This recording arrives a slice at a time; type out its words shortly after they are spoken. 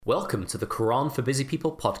Welcome to the Quran for Busy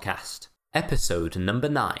People podcast, episode number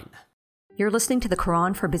 9. You're listening to the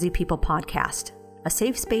Quran for Busy People podcast, a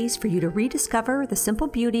safe space for you to rediscover the simple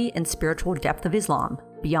beauty and spiritual depth of Islam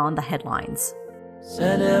beyond the headlines.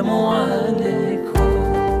 Assalamu alaikum.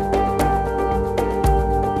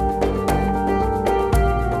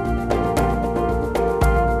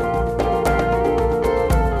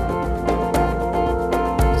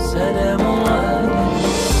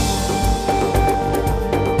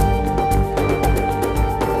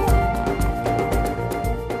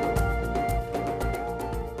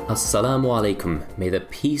 Assalamu alaikum. May the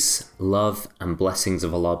peace, love, and blessings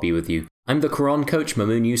of Allah be with you. I'm the Quran coach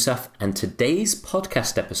Mamoon Yousaf, and today's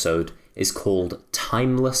podcast episode is called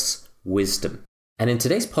Timeless Wisdom. And in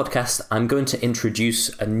today's podcast, I'm going to introduce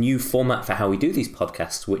a new format for how we do these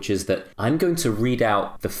podcasts, which is that I'm going to read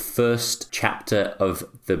out the first chapter of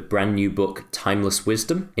the brand new book, Timeless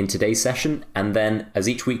Wisdom, in today's session. And then as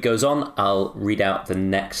each week goes on, I'll read out the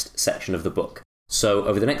next section of the book. So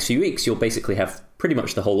over the next few weeks, you'll basically have pretty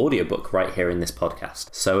much the whole audiobook right here in this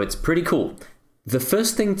podcast. So it's pretty cool. The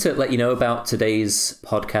first thing to let you know about today's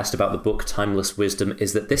podcast about the book Timeless Wisdom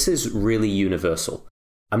is that this is really universal.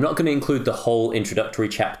 I'm not going to include the whole introductory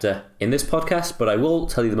chapter in this podcast, but I will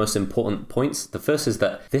tell you the most important points. The first is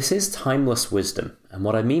that this is timeless wisdom. And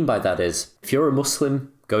what I mean by that is, if you're a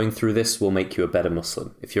Muslim, going through this will make you a better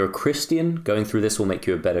Muslim. If you're a Christian, going through this will make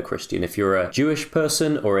you a better Christian. If you're a Jewish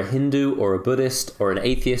person or a Hindu or a Buddhist or an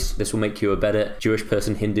atheist, this will make you a better Jewish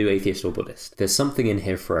person, Hindu, atheist, or Buddhist. There's something in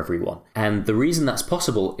here for everyone. And the reason that's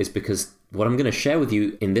possible is because what I'm going to share with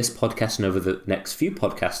you in this podcast and over the next few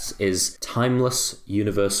podcasts is timeless,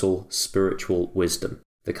 universal, spiritual wisdom.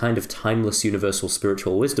 The kind of timeless, universal,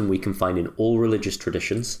 spiritual wisdom we can find in all religious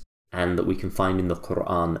traditions and that we can find in the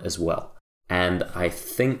Quran as well. And I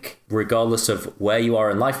think regardless of where you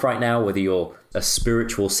are in life right now, whether you're a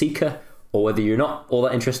spiritual seeker or whether you're not all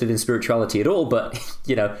that interested in spirituality at all, but,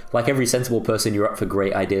 like every sensible person, you're up for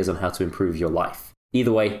great ideas on how to improve your life.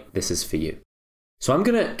 Either way, this is for you. So I'm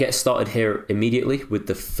going to get started here immediately with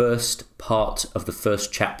the first part of the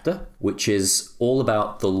first chapter, which is all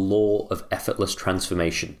about the law of effortless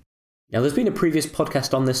transformation. Now, there's been a previous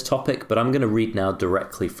podcast on this topic, but I'm going to read now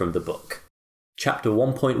directly from the book. Chapter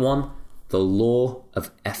 1.1. The law of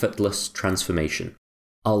effortless transformation.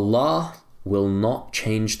 Allah will not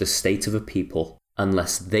change the state of a people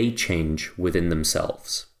unless they change within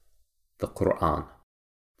themselves. The Quran.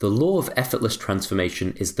 The law of effortless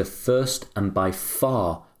transformation is the first and by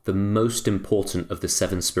far the most important of the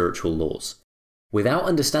 7 spiritual laws. Without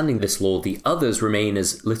understanding this law, the others remain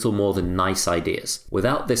as little more than nice ideas.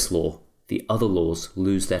 Without this law, the other laws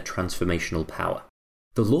lose their transformational power.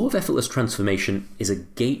 The law of effortless transformation is a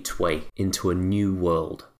gateway into a new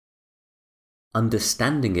world.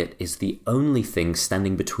 Understanding it is the only thing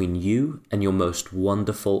standing between you and your most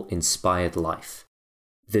wonderful, inspired life.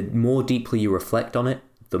 The more deeply you reflect on it,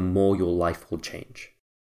 the more your life will change.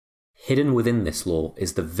 Hidden within this law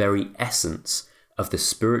is the very essence of the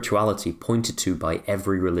spirituality pointed to by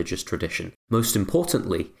every religious tradition. Most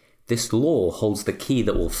importantly, this law holds the key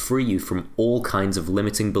that will free you from all kinds of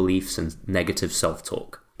limiting beliefs and negative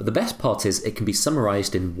self-talk. But the best part is it can be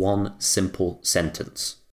summarized in one simple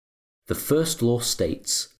sentence. The first law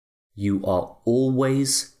states, you are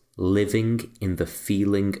always living in the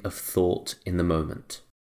feeling of thought in the moment.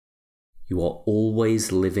 You are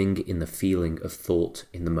always living in the feeling of thought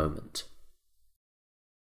in the moment.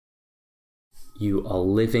 You are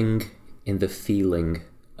living in the feeling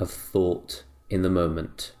of thought in the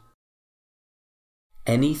moment.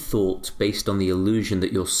 Any thought based on the illusion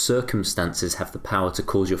that your circumstances have the power to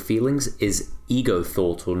cause your feelings is ego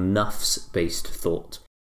thought or nafs-based thought.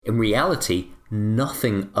 In reality,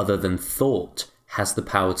 nothing other than thought has the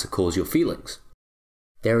power to cause your feelings.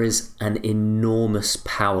 There is an enormous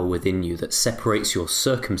power within you that separates your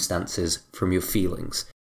circumstances from your feelings,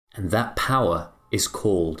 and that power is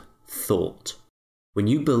called thought. When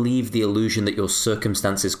you believe the illusion that your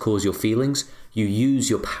circumstances cause your feelings, you use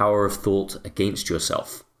your power of thought against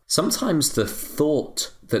yourself. Sometimes the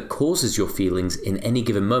thought that causes your feelings in any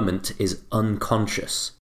given moment is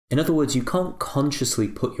unconscious. In other words, you can't consciously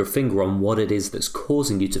put your finger on what it is that's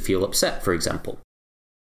causing you to feel upset, for example.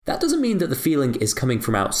 That doesn't mean that the feeling is coming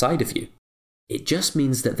from outside of you. It just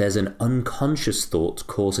means that there's an unconscious thought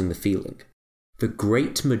causing the feeling. The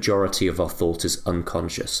great majority of our thought is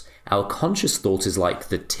unconscious. Our conscious thought is like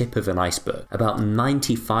the tip of an iceberg. About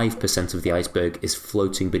 95% of the iceberg is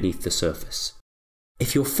floating beneath the surface.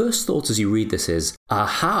 If your first thought as you read this is,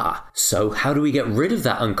 aha, so how do we get rid of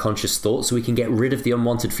that unconscious thought so we can get rid of the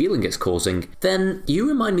unwanted feeling it's causing, then you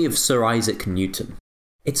remind me of Sir Isaac Newton.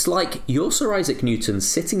 It's like you're Sir Isaac Newton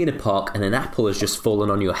sitting in a park and an apple has just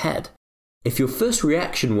fallen on your head. If your first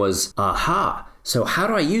reaction was, aha, so how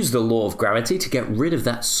do I use the law of gravity to get rid of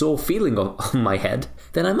that sore feeling on my head,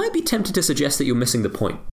 then I might be tempted to suggest that you're missing the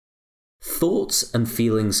point. Thoughts and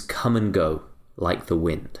feelings come and go like the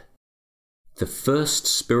wind. The first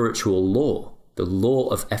spiritual law, the law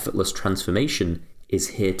of effortless transformation, is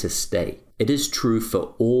here to stay. It is true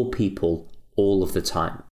for all people all of the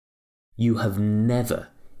time. You have never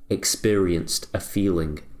experienced a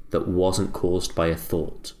feeling that wasn't caused by a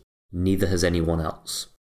thought. Neither has anyone else.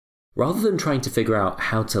 Rather than trying to figure out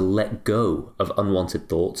how to let go of unwanted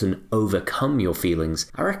thoughts and overcome your feelings,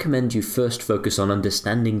 I recommend you first focus on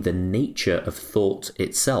understanding the nature of thought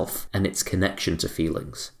itself and its connection to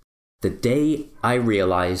feelings. The day I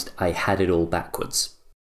realized I had it all backwards.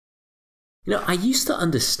 I used to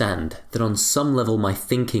understand that on some level my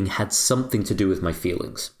thinking had something to do with my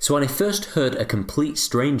feelings. So when I first heard a complete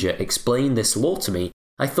stranger explain this law to me,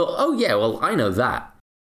 I thought, oh yeah, well, I know that.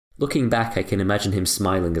 Looking back, I can imagine him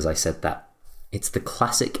smiling as I said that. It's the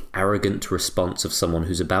classic arrogant response of someone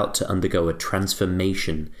who's about to undergo a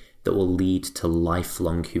transformation that will lead to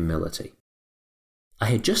lifelong humility. I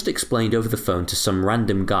had just explained over the phone to some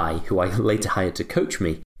random guy who I later hired to coach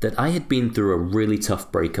me that I had been through a really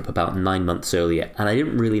tough breakup about 9 months earlier and I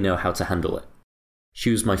didn't really know how to handle it. She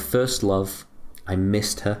was my first love, I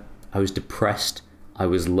missed her, I was depressed, I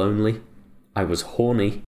was lonely, I was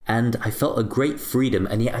horny, and I felt a great freedom,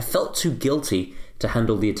 and yet I felt too guilty to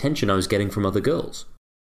handle the attention I was getting from other girls.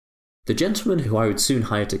 The gentleman who I would soon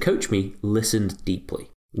hire to coach me listened deeply,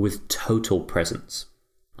 with total presence.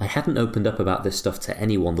 I hadn't opened up about this stuff to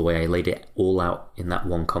anyone the way I laid it all out in that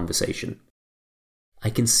one conversation. I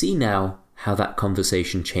can see now how that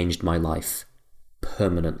conversation changed my life,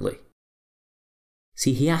 permanently.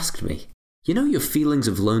 See, he asked me, your feelings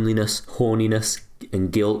of loneliness, horniness,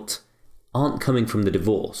 and guilt aren't coming from the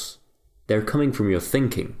divorce. They're coming from your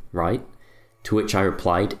thinking, right? To which I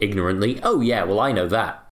replied ignorantly, oh yeah, well I know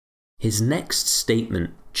that. His next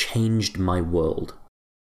statement changed my world.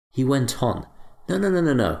 He went on,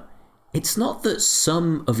 no. It's not that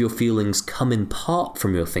some of your feelings come in part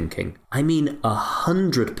from your thinking. I mean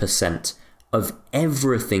 100% of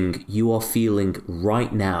everything you are feeling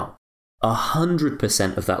right now.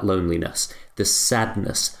 100% of that loneliness, the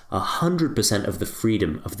sadness, 100% of the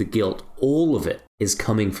freedom, of the guilt, all of it is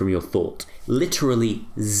coming from your thought. Literally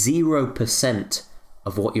 0%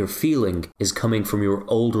 of what you're feeling is coming from your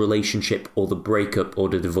old relationship or the breakup or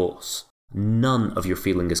the divorce. None of your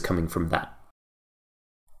feeling is coming from that.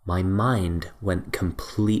 My mind went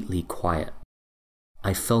completely quiet.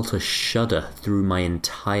 I felt a shudder through my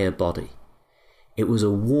entire body. It was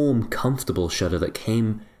a warm, comfortable shudder that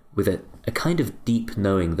came with a kind of deep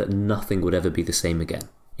knowing that nothing would ever be the same again.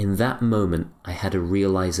 In that moment, I had a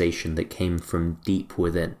realization that came from deep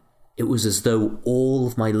within. It was as though all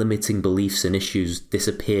of my limiting beliefs and issues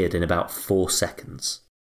disappeared in about 4 seconds.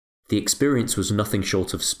 The experience was nothing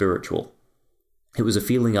short of spiritual. It was a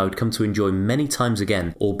feeling I would come to enjoy many times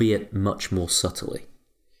again, albeit much more subtly.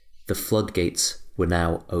 The floodgates were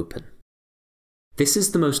now open. This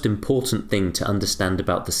is the most important thing to understand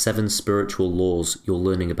about the 7 spiritual laws you're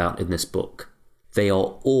learning about in this book. They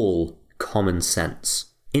are all common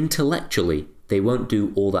sense. Intellectually, they won't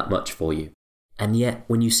do all that much for you. And yet,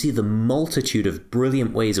 when you see the multitude of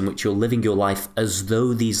brilliant ways in which you're living your life as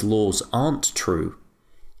though these laws aren't true,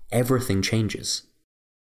 everything changes.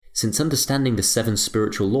 Since understanding the 7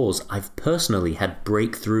 spiritual laws, I've personally had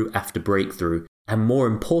breakthrough after breakthrough, and more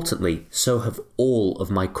importantly, so have all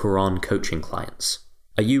of my Quran coaching clients.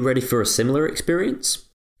 Are you ready for a similar experience?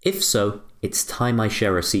 If so, it's time I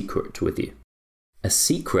share a secret with you. A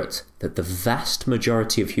secret that the vast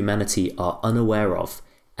majority of humanity are unaware of,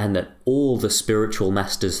 and that all the spiritual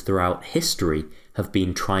masters throughout history have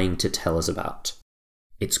been trying to tell us about.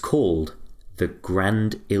 It's called the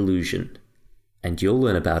Grand Illusion, and you'll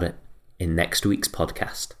learn about it in next week's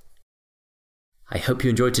podcast. I hope you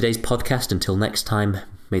enjoyed today's podcast. Until next time,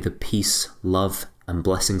 may the peace, love, and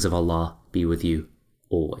blessings of Allah be with you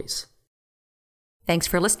always. Thanks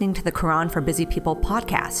for listening to the Quran for Busy People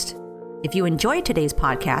podcast. If you enjoyed today's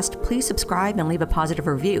podcast, please subscribe and leave a positive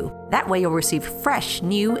review. That way you'll receive fresh,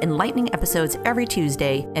 new, enlightening episodes every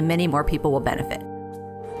Tuesday, and many more people will benefit.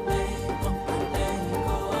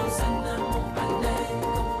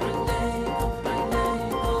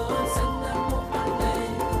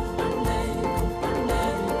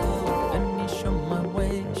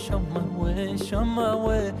 Show my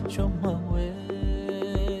way, show my way.